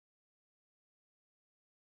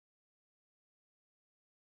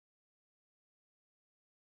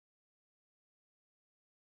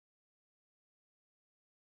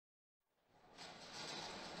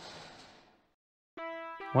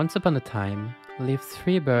Once upon a time, lived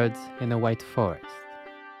 3 birds in a white forest.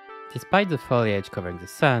 Despite the foliage covering the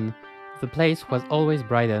sun, the place was always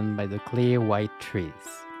brightened by the clear white trees.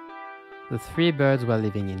 The 3 birds were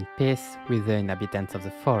living in peace with the inhabitants of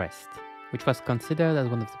the forest, which was considered as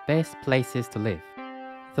one of the best places to live.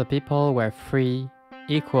 The people were free,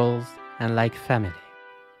 equals, and like family.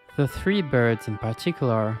 The 3 birds in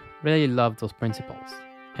particular really loved those principles,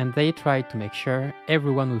 and they tried to make sure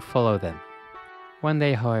everyone would follow them. One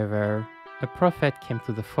day, however, a prophet came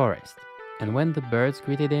to the forest, and when the birds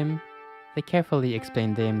greeted him, they carefully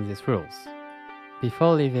explained him these rules.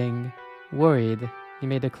 Before leaving, worried, he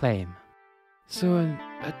made a claim. Soon,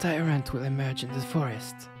 a tyrant will emerge in the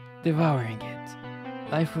forest, devouring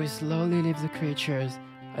it. Life will slowly leave the creatures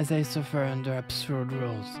as they suffer under absurd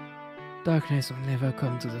rules. Darkness will never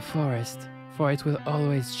come to the forest, for it will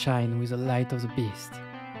always shine with the light of the beast.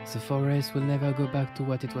 The forest will never go back to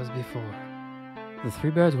what it was before. The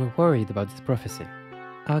 3 birds were worried about this prophecy.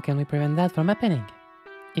 How can we prevent that from happening?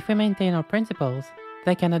 If we maintain our principles,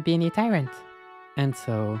 there cannot be any tyrant. And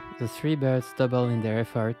so, the 3 birds doubled in their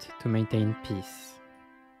effort to maintain peace.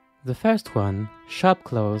 The first one,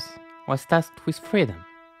 Sharpclaws, was tasked with freedom.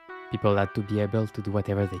 People had to be able to do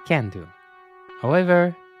whatever they can do.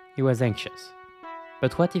 However, he was anxious.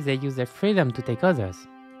 But what if they use their freedom to take others?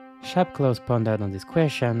 Sharpclaws pondered on this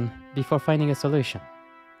question before finding a solution.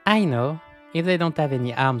 I know, if they don't have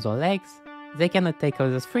any arms or legs, they cannot take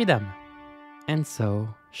others' freedom. And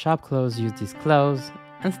so, Sharpclaws used his claws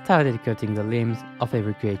and started cutting the limbs of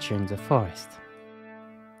every creature in the forest.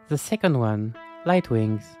 The second one,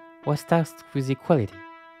 Lightwings, was tasked with equality.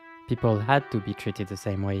 People had to be treated the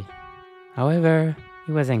same way. However,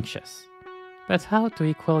 he was anxious. But how to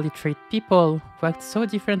equally treat people who act so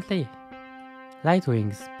differently?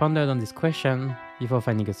 Lightwings pondered on this question before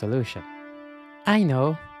finding a solution. I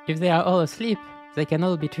know, if they are all asleep, they can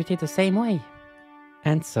all be treated the same way.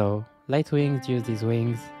 And so, Lightwings used his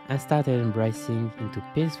wings and started embracing into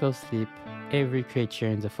peaceful sleep every creature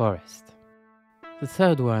in the forest. The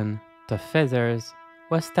third one, Tough Feathers,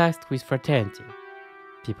 was tasked with Fraternity.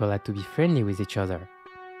 People had to be friendly with each other.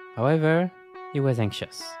 However, he was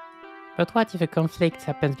anxious. But what if a conflict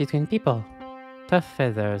happens between people? Tough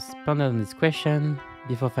Feathers pondered on this question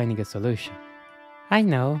before finding a solution. I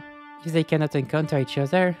know, if they cannot encounter each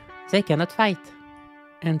other, they cannot fight.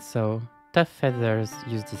 And so, Tough Feathers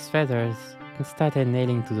used his feathers and started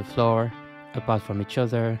nailing to the floor, apart from each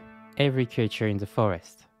other, every creature in the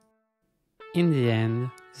forest. In the end,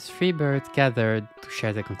 the 3 birds gathered to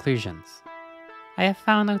share their conclusions. I have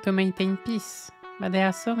found how to maintain peace, but there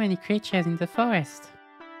are so many creatures in the forest.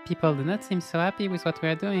 People do not seem so happy with what we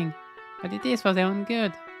are doing, but it is for their own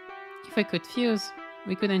good. If we could fuse,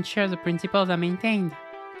 we could ensure the principles are maintained.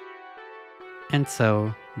 And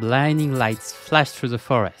so, blinding lights flashed through the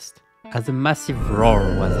forest as a massive roar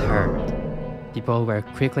was heard. People were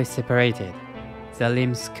quickly separated, their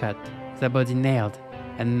limbs cut, their body nailed,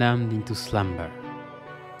 and numbed into slumber.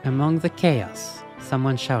 Among the chaos,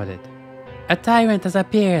 someone shouted, "A tyrant has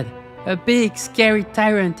appeared! A big, scary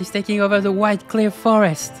tyrant is taking over the white clear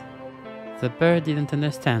forest!" The bird didn't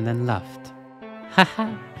understand and laughed.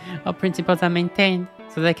 Haha, our principles are maintained,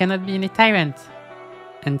 so there cannot be any tyrant.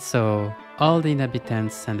 And so, all the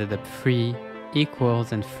inhabitants ended up free,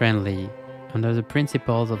 equals and friendly, under the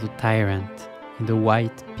principles of the tyrant in the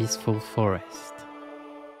white, peaceful forest.